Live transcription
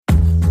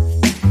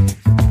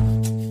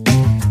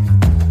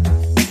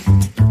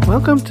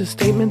Welcome to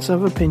Statements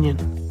of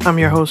Opinion. I'm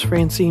your host,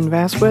 Francine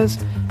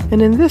Vasquez,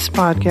 and in this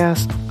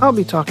podcast, I'll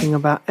be talking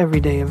about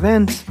everyday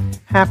events,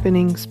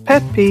 happenings,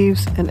 pet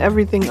peeves, and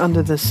everything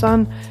under the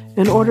sun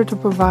in order to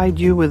provide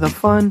you with a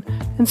fun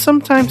and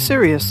sometimes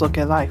serious look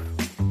at life.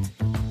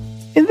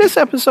 In this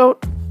episode,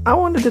 I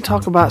wanted to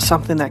talk about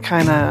something that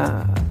kind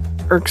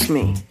of irks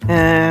me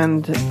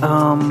and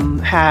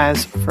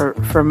has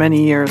for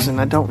many years, and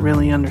I don't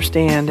really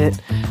understand it.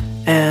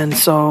 And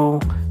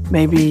so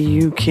maybe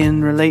you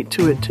can relate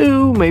to it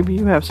too. Maybe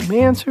you have some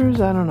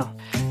answers. I don't know.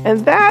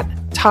 And that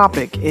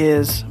topic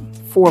is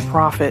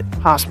for-profit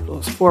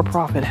hospitals,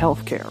 for-profit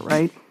healthcare,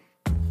 right?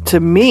 To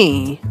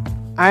me,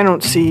 I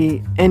don't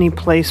see any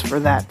place for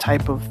that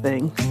type of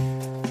thing.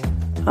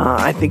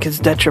 I think it's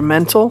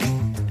detrimental,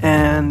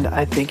 and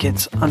I think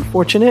it's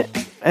unfortunate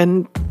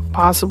and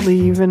possibly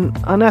even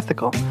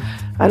unethical.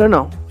 I don't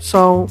know.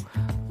 So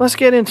let's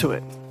get into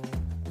it.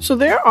 So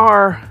there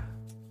are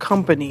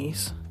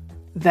companies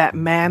that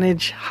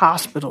manage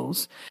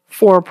hospitals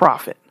for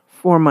profit,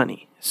 for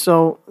money.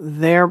 So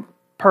their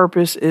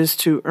purpose is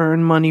to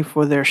earn money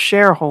for their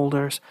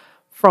shareholders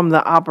from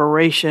the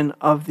operation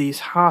of these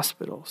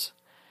hospitals.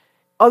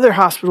 Other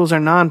hospitals are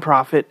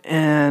nonprofit,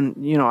 and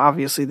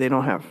obviously they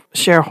don't have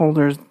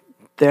shareholders.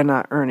 They're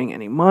not earning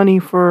any money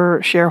for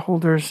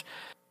shareholders.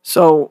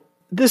 So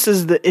this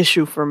is the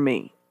issue for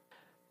me.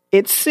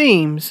 It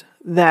seems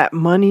that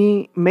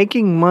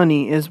making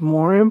money is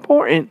more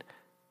important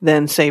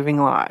than saving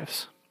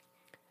lives.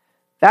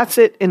 That's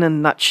it in a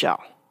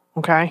nutshell,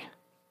 okay?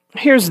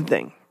 Here's the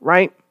thing,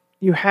 right?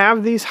 You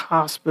have these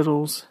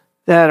hospitals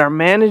that are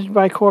managed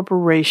by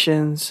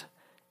corporations,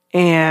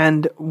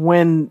 and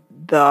when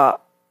the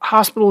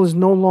hospital is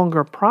no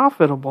longer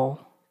profitable,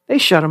 they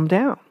shut them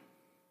down.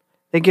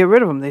 They get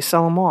rid of them. They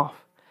sell them off.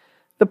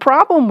 The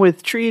problem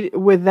with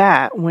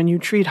that, when you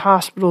treat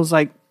hospitals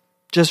like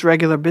just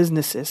regular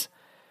businesses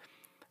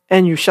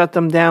and you shut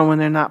them down when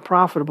they're not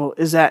profitable,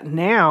 is that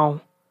now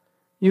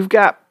you've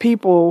got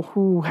people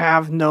who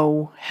have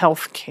no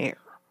health care.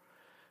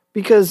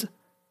 Because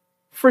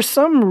for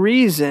some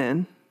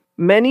reason,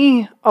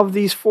 many of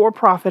these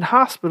for-profit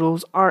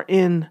hospitals are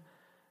in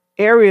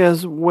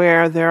areas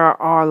where there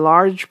are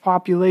large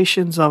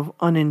populations of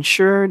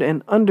uninsured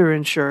and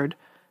underinsured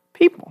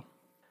people.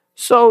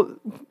 So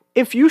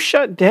if you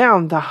shut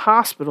down the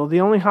hospital, the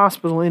only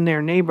hospital in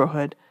their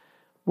neighborhood,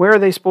 where are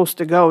they supposed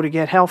to go to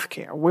get health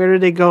care? Where do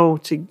they go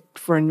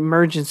for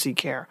emergency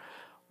care?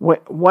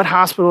 What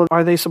hospital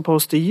are they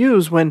supposed to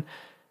use when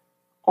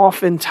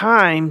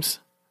oftentimes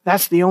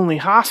that's the only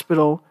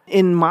hospital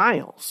in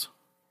miles?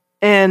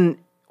 And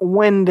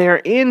when they're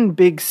in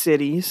big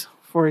cities,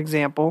 for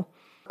example,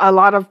 a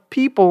lot of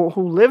people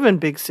who live in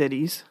big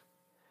cities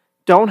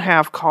don't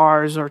have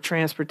cars or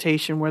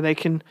transportation where they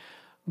can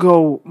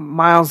go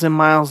miles and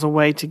miles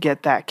away to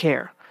get that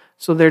care.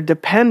 So they're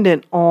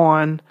dependent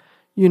on,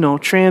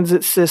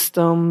 transit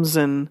systems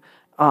and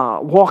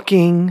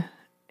walking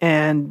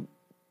and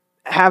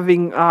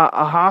having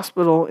a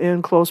hospital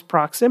in close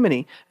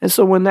proximity. And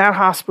so when that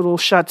hospital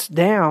shuts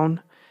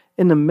down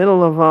in the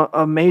middle of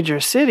a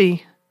major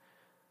city,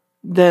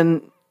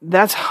 then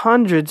that's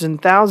hundreds and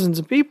thousands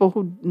of people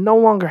who no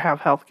longer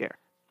have health care.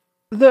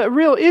 The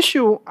real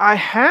issue I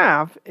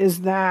have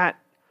is that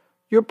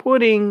you're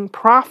putting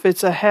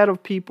profits ahead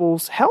of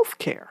people's health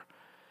care,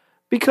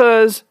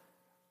 because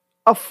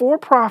a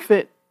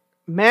for-profit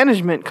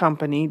management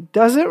company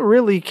doesn't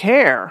really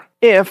care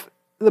if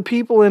the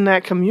people in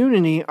that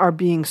community are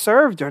being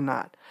served or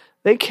not.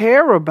 They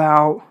care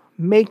about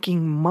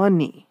making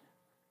money.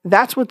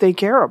 That's what they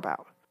care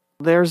about.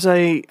 There's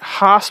a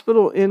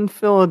hospital in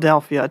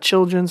Philadelphia, a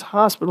children's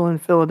hospital in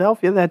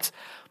Philadelphia, that's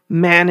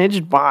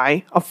managed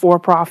by a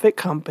for-profit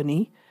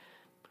company.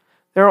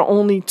 There are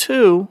only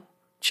 2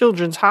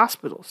 children's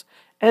hospitals,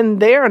 and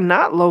they are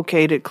not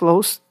located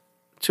close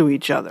to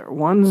each other.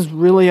 One's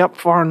really up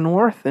far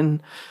north,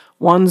 and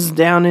one's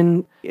down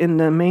in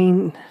the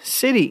main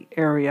city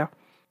area.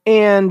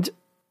 And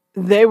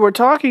they were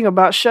talking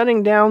about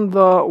shutting down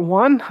the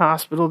one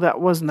hospital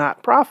that was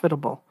not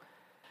profitable.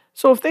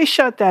 So if they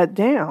shut that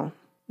down,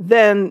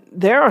 then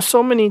there are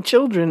so many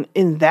children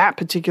in that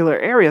particular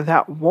area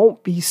that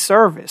won't be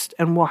serviced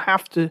and will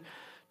have to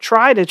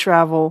try to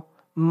travel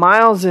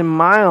miles and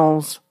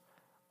miles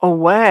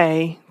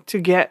away to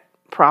get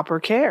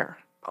proper care.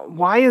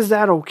 Why is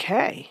that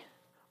okay?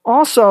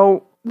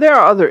 Also, there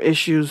are other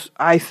issues,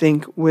 I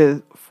think,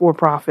 with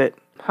for-profit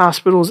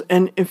hospitals.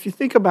 And if you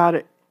think about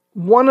it,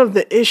 one of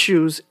the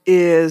issues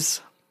is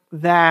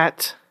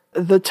that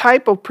the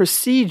type of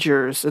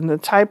procedures and the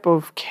type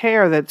of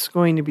care that's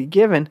going to be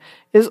given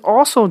is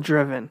also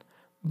driven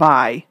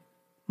by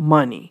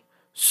money.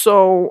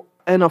 So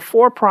in a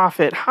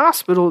for-profit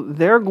hospital,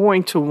 they're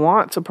going to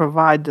want to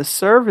provide the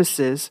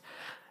services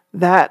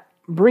that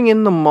bring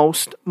in the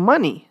most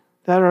money,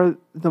 that are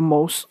the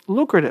most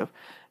lucrative.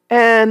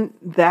 And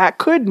that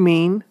could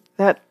mean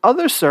that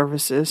other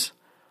services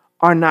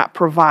are not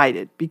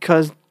provided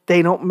because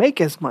they don't make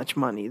as much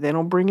money. They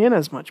don't bring in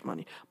as much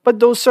money.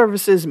 But those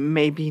services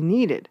may be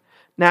needed.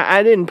 Now,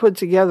 I didn't put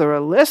together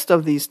a list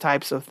of these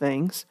types of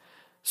things,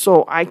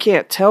 so I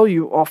can't tell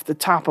you off the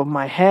top of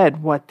my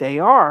head what they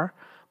are,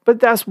 but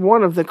that's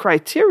one of the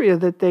criteria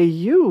that they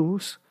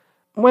use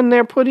when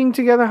they're putting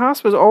together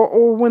hospitals,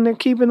 or when they're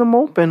keeping them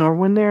open, or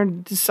when they're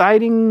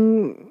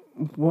deciding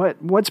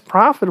what's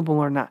profitable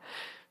or not.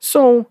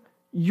 So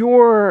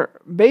you're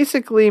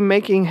basically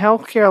making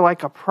healthcare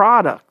like a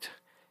product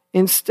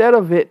instead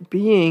of it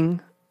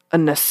being a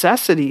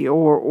necessity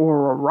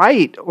or a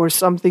right or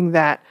something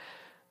that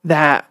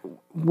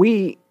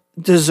we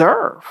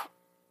deserve.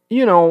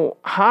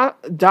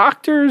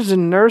 Doctors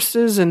and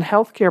nurses and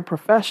healthcare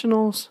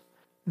professionals,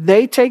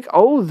 they take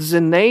oaths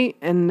and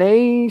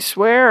they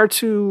swear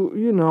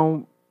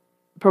to,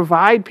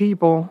 provide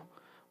people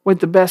with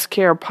the best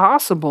care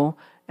possible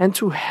and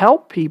to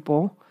help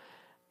people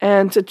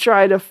and to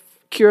try to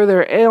cure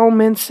their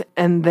ailments,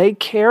 and they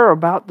care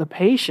about the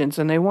patients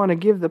and they want to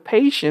give the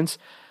patients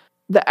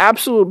the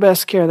absolute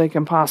best care they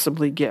can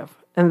possibly give.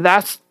 And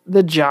that's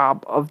the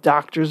job of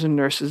doctors and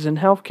nurses and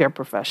healthcare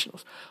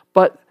professionals.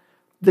 But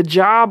the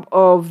job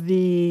of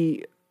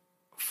the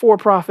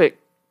for-profit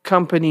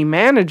company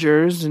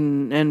managers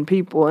and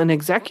people and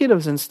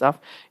executives and stuff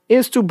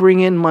is to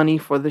bring in money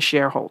for the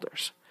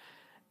shareholders.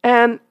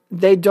 And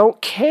they don't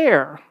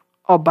care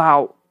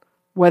about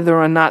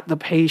whether or not the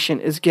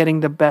patient is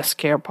getting the best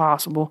care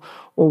possible,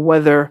 or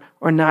whether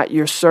or not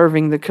you're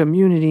serving the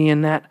community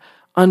and that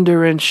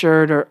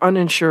underinsured or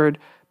uninsured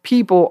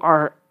people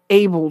are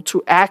able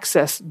to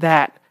access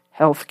that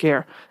health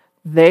care.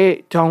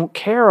 They don't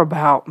care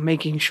about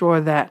making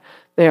sure that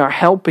they are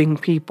helping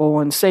people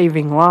and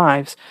saving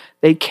lives.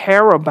 They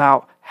care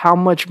about how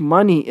much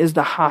money is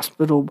the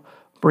hospital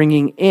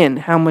bringing in,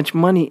 how much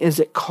money is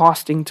it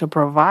costing to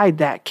provide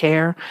that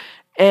care,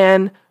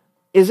 and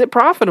is it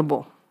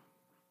profitable?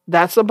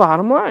 That's the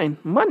bottom line,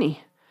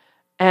 money.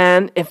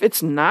 And if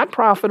it's not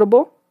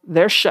profitable,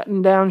 they're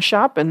shutting down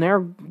shop and they're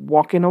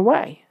walking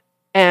away.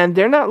 And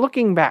they're not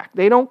looking back.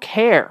 They don't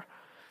care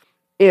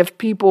if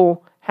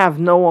people have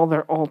no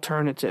other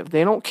alternative.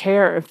 They don't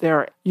care if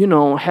there are,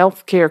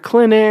 healthcare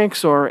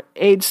clinics or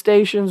aid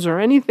stations or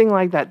anything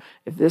like that.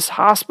 If this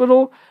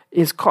hospital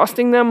is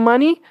costing them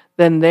money,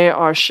 then they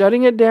are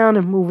shutting it down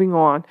and moving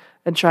on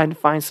and trying to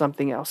find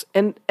something else.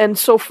 And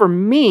so for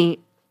me,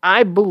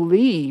 I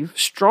believe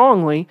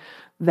strongly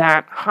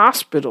that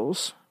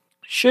hospitals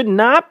should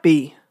not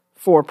be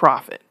for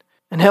profit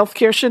and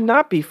healthcare should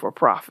not be for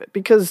profit,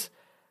 because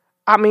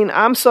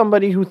I'm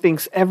somebody who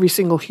thinks every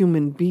single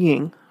human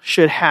being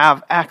should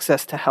have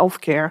access to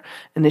healthcare,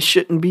 and it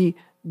shouldn't be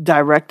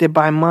directed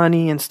by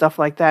money and stuff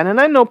like that.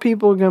 And I know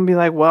people are going to be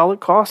like, well, it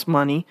costs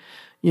money,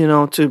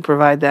 to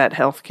provide that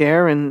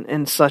healthcare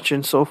and such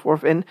and so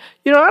forth. And,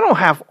 I don't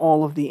have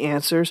all of the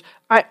answers.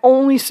 I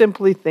only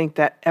simply think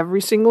that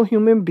every single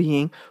human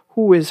being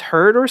who is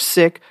hurt or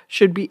sick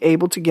should be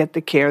able to get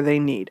the care they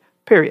need,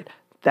 period.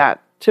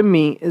 That, to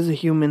me, is a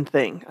human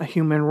thing, a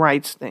human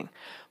rights thing.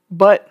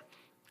 But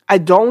I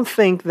don't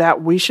think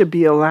that we should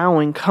be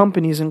allowing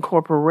companies and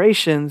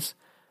corporations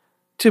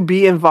to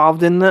be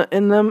involved in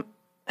the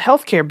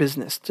healthcare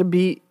business, to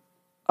be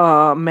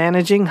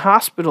managing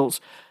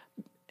hospitals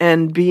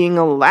and being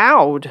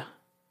allowed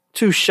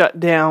to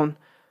shut down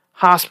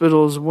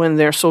hospitals when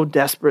they're so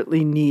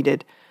desperately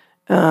needed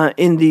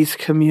in these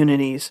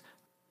communities.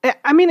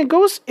 It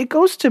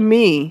goes to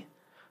me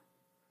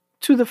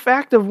to the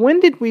fact of, when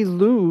did we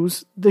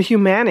lose the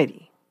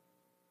humanity?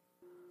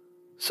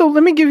 So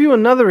let me give you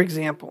another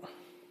example.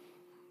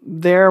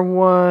 There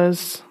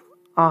was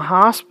a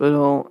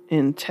hospital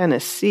in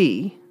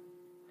Tennessee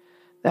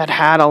that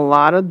had a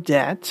lot of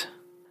debt,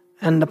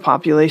 and the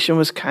population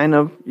was kind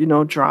of,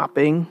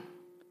 dropping.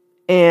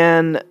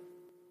 And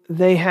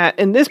they had,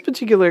 in this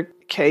particular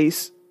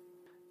case,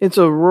 it's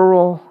a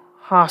rural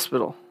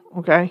hospital,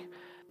 okay?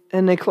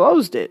 And they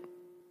closed it.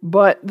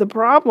 But the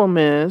problem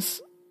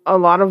is, a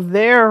lot of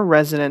their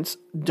residents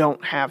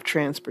don't have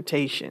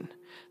transportation.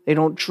 They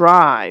don't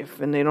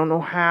drive, and they don't know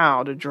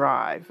how to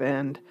drive,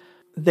 and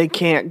they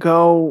can't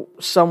go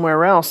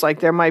somewhere else. Like,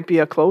 there might be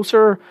a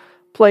closer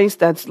place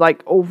that's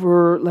like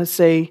over, let's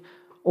say,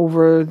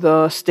 over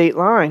the state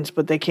lines,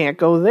 but they can't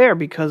go there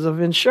because of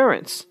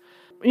insurance.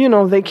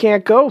 They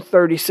can't go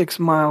 36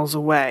 miles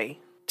away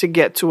to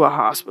get to a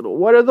hospital.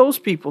 What are those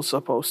people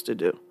supposed to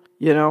do?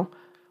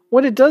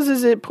 What it does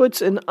is it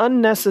puts an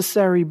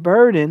unnecessary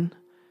burden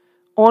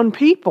on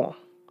people,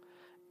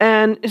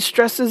 and it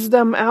stresses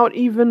them out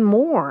even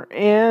more.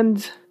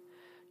 And,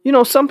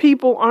 some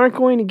people aren't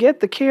going to get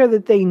the care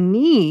that they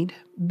need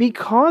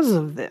because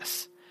of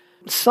this.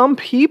 Some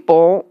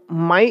people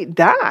might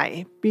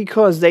die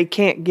because they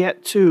can't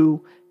get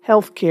to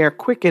healthcare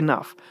quick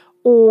enough,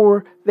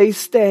 or they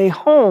stay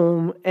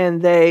home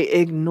and they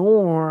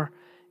ignore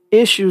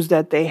issues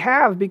that they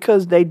have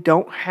because they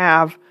don't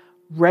have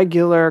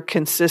regular,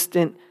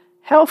 consistent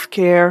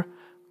healthcare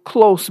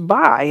close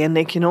by, and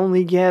they can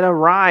only get a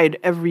ride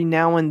every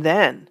now and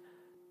then.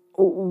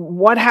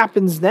 What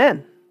happens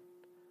then?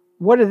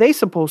 What are they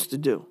supposed to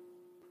do?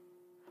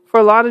 for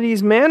a lot of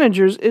these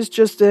managers, it's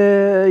just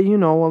a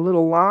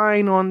little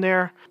line on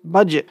their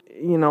budget.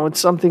 It's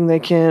something they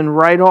can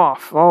write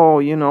off. Oh,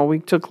 we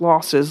took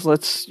losses.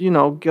 Let's,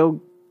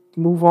 go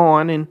move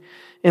on and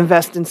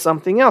invest in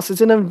something else.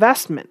 It's an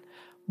investment.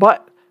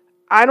 But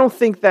I don't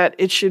think that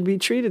it should be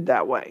treated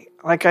that way.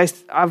 Like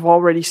I've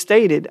already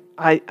stated,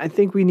 I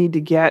think we need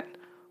to get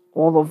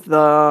all of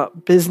the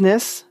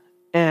business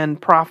and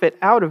profit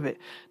out of it.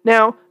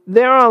 Now,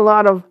 there are a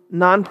lot of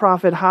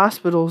nonprofit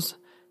hospitals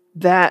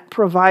that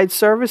provide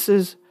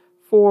services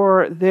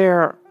for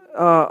their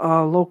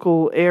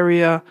local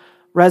area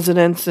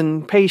residents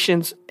and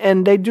patients,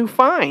 and they do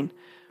fine.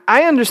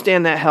 I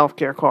understand that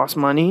healthcare costs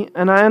money,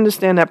 and I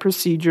understand that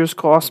procedures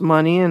cost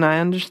money, and I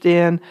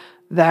understand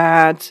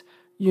that,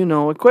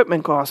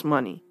 equipment costs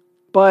money.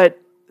 But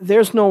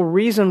there's no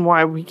reason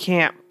why we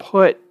can't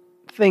put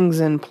things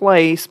in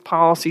place,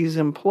 policies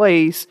in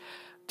place,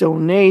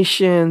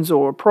 donations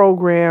or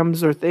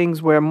programs or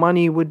things where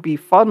money would be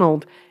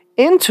funneled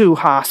into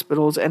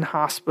hospitals and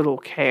hospital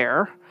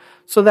care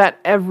so that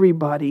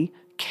everybody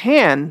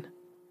can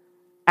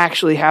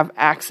actually have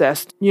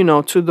access,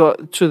 to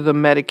the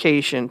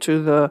medication,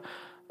 to the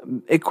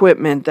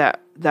equipment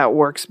that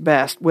works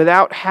best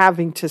without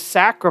having to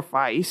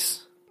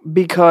sacrifice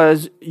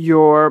because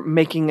you're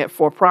making it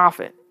for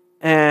profit.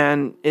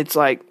 And it's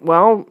like,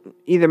 well,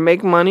 either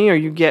make money or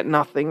you get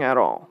nothing at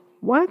all.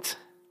 What?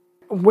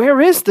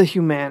 Where is the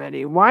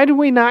humanity? Why do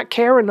we not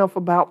care enough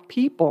about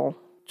people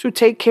to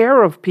take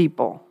care of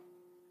people?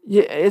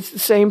 Yeah, it's the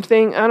same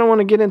thing. I don't want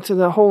to get into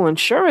the whole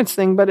insurance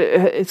thing, but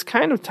it's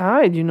kind of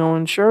tied.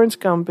 Insurance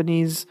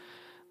companies,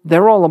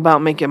 they're all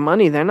about making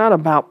money. They're not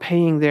about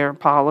paying their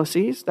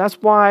policies. That's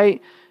why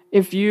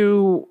if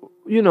you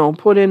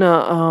put in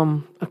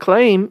a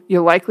claim,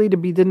 you're likely to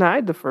be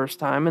denied the first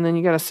time, and then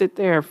you got to sit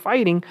there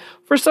fighting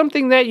for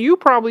something that you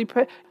probably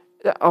pay.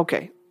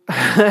 Okay.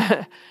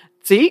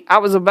 See, I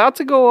was about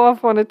to go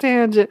off on a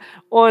tangent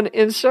on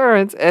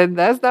insurance, and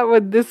that's not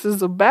what this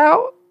is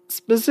about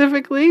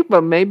specifically,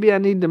 but maybe I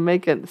need to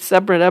make a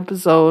separate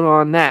episode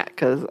on that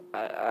because,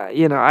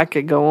 I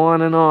could go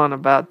on and on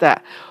about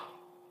that.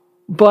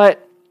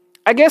 But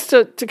I guess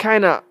to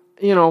kind of,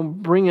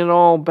 bring it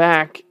all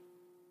back,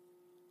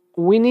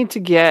 we need to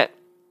get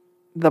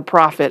the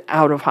profit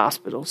out of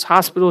hospitals.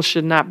 Hospitals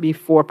should not be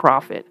for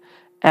profit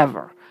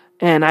ever.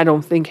 And I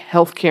don't think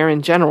healthcare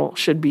in general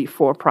should be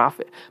for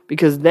profit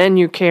because then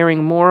you're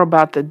caring more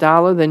about the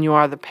dollar than you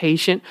are the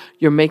patient.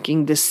 You're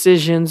making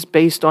decisions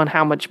based on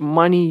how much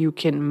money you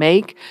can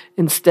make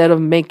instead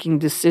of making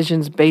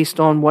decisions based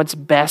on what's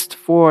best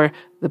for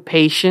the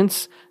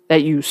patients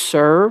that you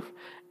serve.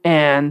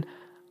 And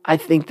I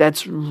think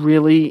that's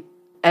really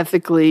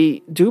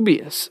ethically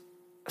dubious.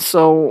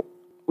 So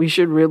we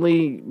should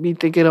really be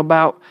thinking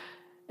about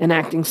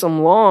enacting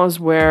some laws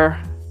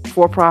where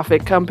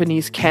for-profit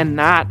companies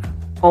cannot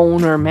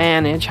own or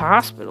manage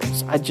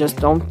hospitals. I just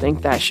don't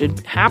think that should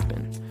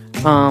happen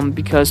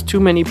because too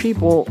many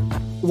people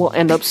will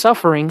end up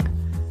suffering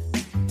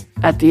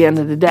at the end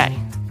of the day.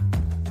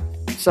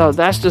 So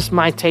that's just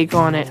my take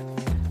on it.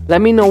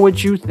 Let me know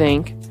what you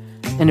think,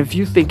 and if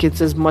you think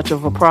it's as much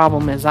of a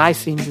problem as I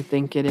seem to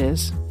think it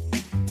is.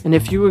 And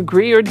if you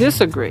agree or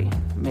disagree,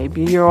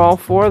 maybe you're all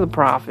for the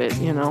profit,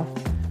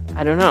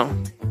 I don't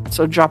know.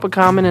 So drop a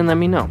comment and let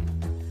me know.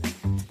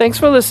 Thanks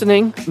for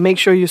listening. Make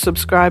sure you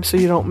subscribe so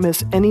you don't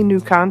miss any new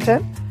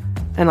content,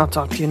 and I'll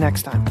talk to you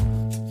next time.